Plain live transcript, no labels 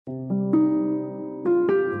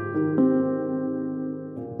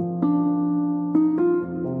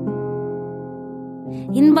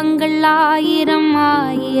இன்பங்கள் ஆயிரம்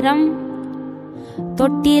ஆயிரம்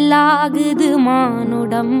தொட்டிலாகுது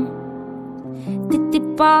மானுடம்,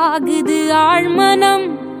 தித்திப்பாகுது ஆழ்மனம்,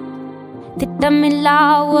 திட்டமில்லா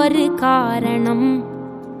ஒரு காரணம்.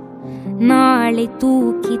 நாளை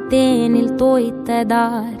தூக்கி தேனில்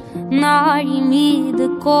தோய்த்ததார், நாழி மீது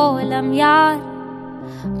கோலம் யார்,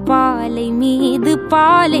 பாலை மீது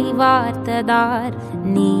பாலை வார்த்ததார்,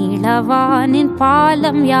 நீளவானின்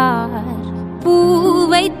பாலம் யார்.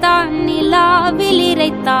 பூவைத்தான் நிலாவில்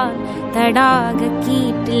இறைத்தான், தடாக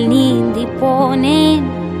கீட்டில் நீந்தி போனேன்.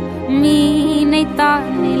 மீனைத்தான்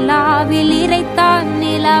நிலாவில் இறைத்தான்,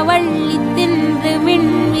 நிலவள்ளி தின்று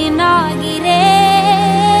விண்மீனாகிறேன்.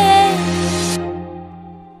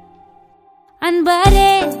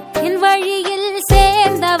 அன்பரே என் வழியில்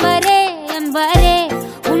சேர்ந்தவரே, அன்பரே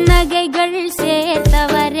உன்னகைகள்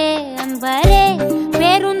சேர்த்தவரே, அன்பரே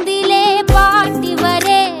பேருந்திலே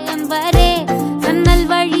பாட்டிவரே, அன்பரே சன்னல்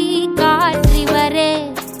வழி காற்றிவரே.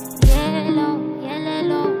 ஏலோ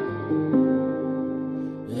ஏலோ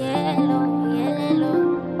ஏலோ ஏலோ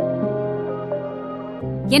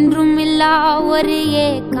என்றும் இல்லா ஒரு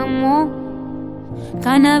ஏக்கமோ,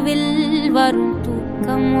 கனவில் வரும்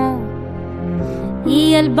தூக்கமோ,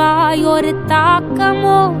 இயல்பாய் ஒரு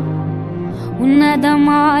தாக்கமோ,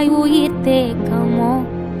 உன்னதமாய் உயிர் தேக்கமோ,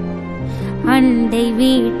 அண்டை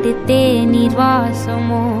வீட்டு தேநீர்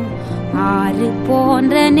வாசமோ, ஆறு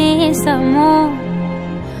போன்ற நேசமோ,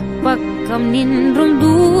 பக்கம் நின்றும்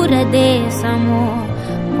தூர தேசமோ,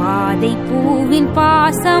 பாதை பூவின்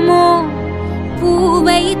பாசமோ.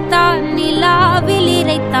 பூவைத்தான் நிலாவில்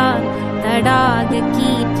இறைத்தான், தடாக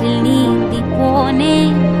கீற்றில் நீந்தி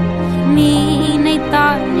போனேன்.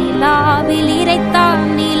 மீனைத்தான் நிலாவில் இறைத்தான்,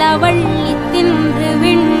 நிலவள்ளி தின்று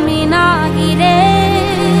விண்மீனாகிறேன்.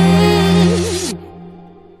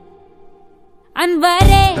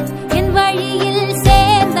 அன்பரே என் வழியில்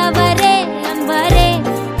சேர்ந்தவரே, அன்பரே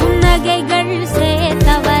புன்னகைகள்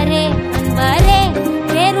சேர்த்தவரே, அன்பரே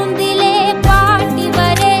பேருந்திலே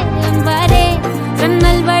பாட்டிவரே, அன்பரே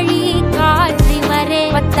ஜன்னல் வழி காற்றிவரே.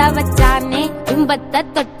 பத்த வச்சானே இன்பத்தை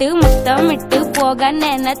தொட்டு முத்தமிட்டு போக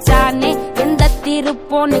நினைச்சானே, எந்த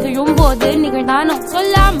திருப்போ நிகழும் போது நிகழ்ந்தானோ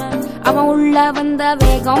சொல்லாம, அவன் உள்ள வந்த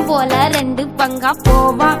வேகம் போல ரெண்டு பங்கா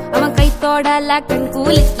போவான். அவன் கை தொடல கண்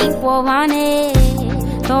கூலுக்கி போவானே.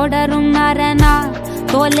 தொடரும் நரனா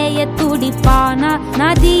தோலைய துடிப்பானா,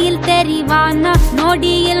 நதியில் தெரிவானா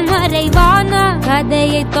நொடியில் மறைவானா,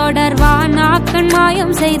 கதையை தொடர்வானா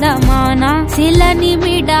கண்மாயம் செய்தமானா, சில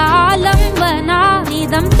நிமிட ஆலம்பனா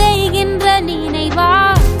நிதம் செய்கின்ற நினைவா,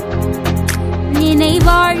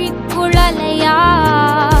 நினைவாழி குழலையா,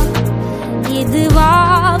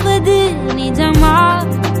 இதுவாவது நிஜமா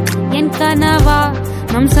என் கனவா,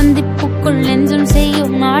 நம் சந்திப்புக்குள் என்றும்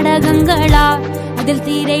செய்யும் நாடகங்களா, இதில்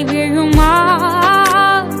தீரை விழுமா.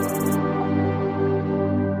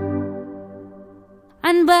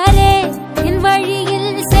 அன்பரே என்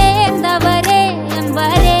வழியில் சேர்ந்தவரே,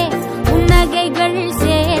 அன்பரே உன்னகைகள்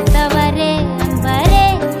சேர்த்தவரே, அன்பரே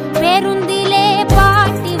பேருந்திலே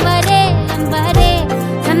பாட்டிவரே, அன்பரே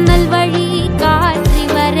சன்னல் வழி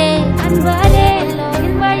காற்றிவரே. அன்பரே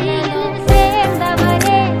என் வழியில்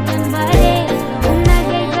சேர்ந்தவரே, அன்பரே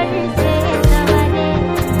உன்னகைகள் சேர்த்தவரே,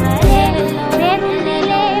 அன்பரே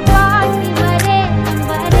பேருந்திலே பாட்டிவரே,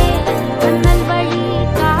 அன்பரே சன்னல் வழி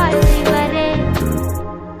காற்றிவரே.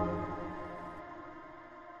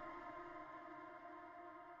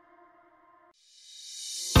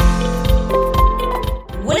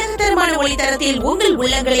 உலகத்தரமான ஒளித்தரத்தில் உங்கள்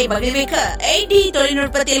உள்ளங்களை மகிழ்விக்க 8D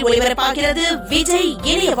தொழில்நுட்பத்தில் ஒளிபரப்பாகிறது விஜய்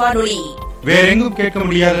இணைய வானொலி. வேறெங்கும் கேட்க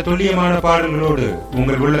முடியாத துல்லியமான பாடல்களோடு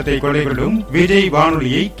உங்கள் உள்ளத்தை கொடைவிடும் விஜய்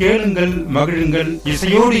வானொலியை கேளுங்கள், மகிழுங்கள்,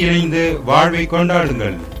 இசையோடு இணைந்து வாழ்வை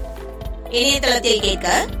கொண்டாடுங்கள். இணையதளத்தில் கேட்க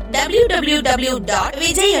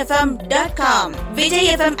www.vijayfm.com. விஜய்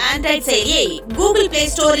FM ஆண்ட்ராய்டு செயலியை கூகுள் பிளே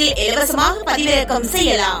ஸ்டோரில் இலவசமாக பதிவிறக்கம்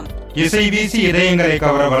செய்யலாம். இசை வீசி இதயங்களை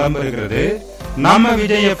கவர வலம் வருகிறது நம்ம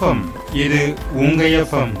விஜய் எஃப்எம். இது உங்க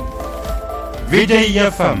எஃப்எம். விஜய்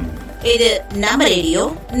எஃப்எம், இது நம்ம ரேடியோ,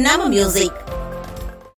 நம்ம மியூசிக்.